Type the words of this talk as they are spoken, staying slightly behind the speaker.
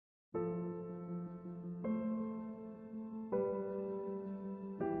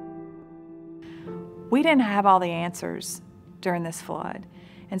We didn't have all the answers during this flood,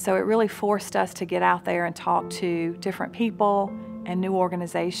 and so it really forced us to get out there and talk to different people and new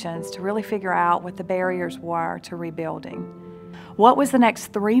organizations to really figure out what the barriers were to rebuilding. What was the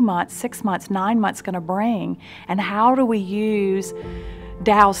next 3 months, 6 months, 9 months going to bring, and how do we use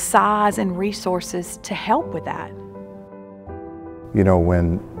Dow's size and resources to help with that? You know,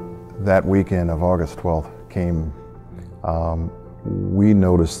 when that weekend of August 12th came, we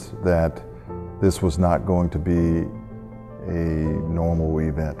noticed that this was not going to be a normal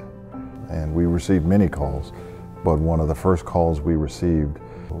event. And we received many calls, but one of the first calls we received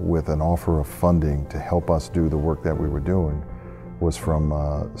with an offer of funding to help us do the work that we were doing was from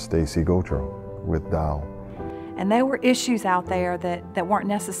Stacy Gautreaux with Dow. And there were issues out there that weren't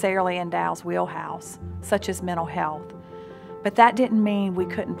necessarily in Dow's wheelhouse, such as mental health. But that didn't mean we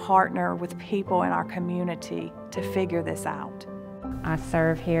couldn't partner with people in our community to figure this out. I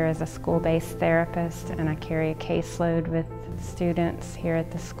serve here as a school-based therapist, and I carry a caseload with students here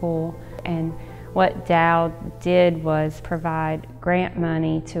at the school. And what Dow did was provide grant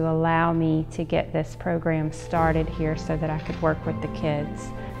money to allow me to get this program started here so that I could work with the kids.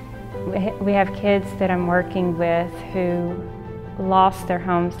 We have kids that I'm working with who lost their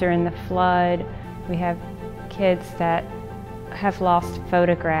homes during the flood. We have kids that have lost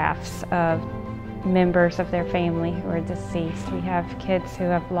photographs of members of their family who are deceased. We have kids who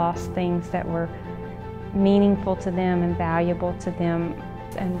have lost things that were meaningful to them and valuable to them.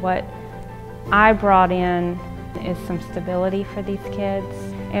 And what I brought in is some stability for these kids.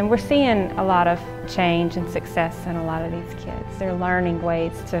 And we're seeing a lot of change and success in a lot of these kids. They're learning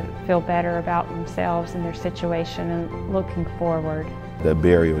ways to feel better about themselves and their situation and looking forward. The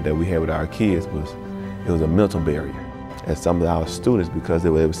barrier that we had with our kids was a mental barrier. And some of our students, because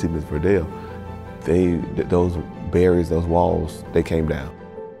they were able to see Ms. Verdell, those barriers, those walls, they came down.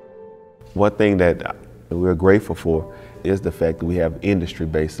 One thing that we're grateful for is the fact that we have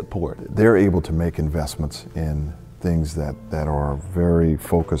industry-based support. They're able to make investments in things that are very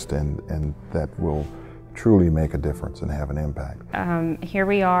focused and that will truly make a difference and have an impact. Here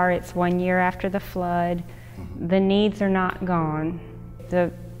we are, it's 1 year after the flood. The needs are not gone.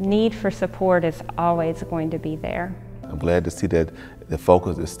 The need for support is always going to be there. I'm glad to see that the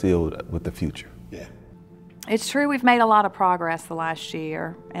focus is still with the future. Yeah. It's true we've made a lot of progress the last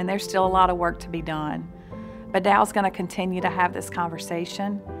year, and there's still a lot of work to be done. But Dow's going to continue to have this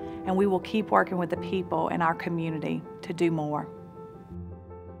conversation, and we will keep working with the people in our community to do more.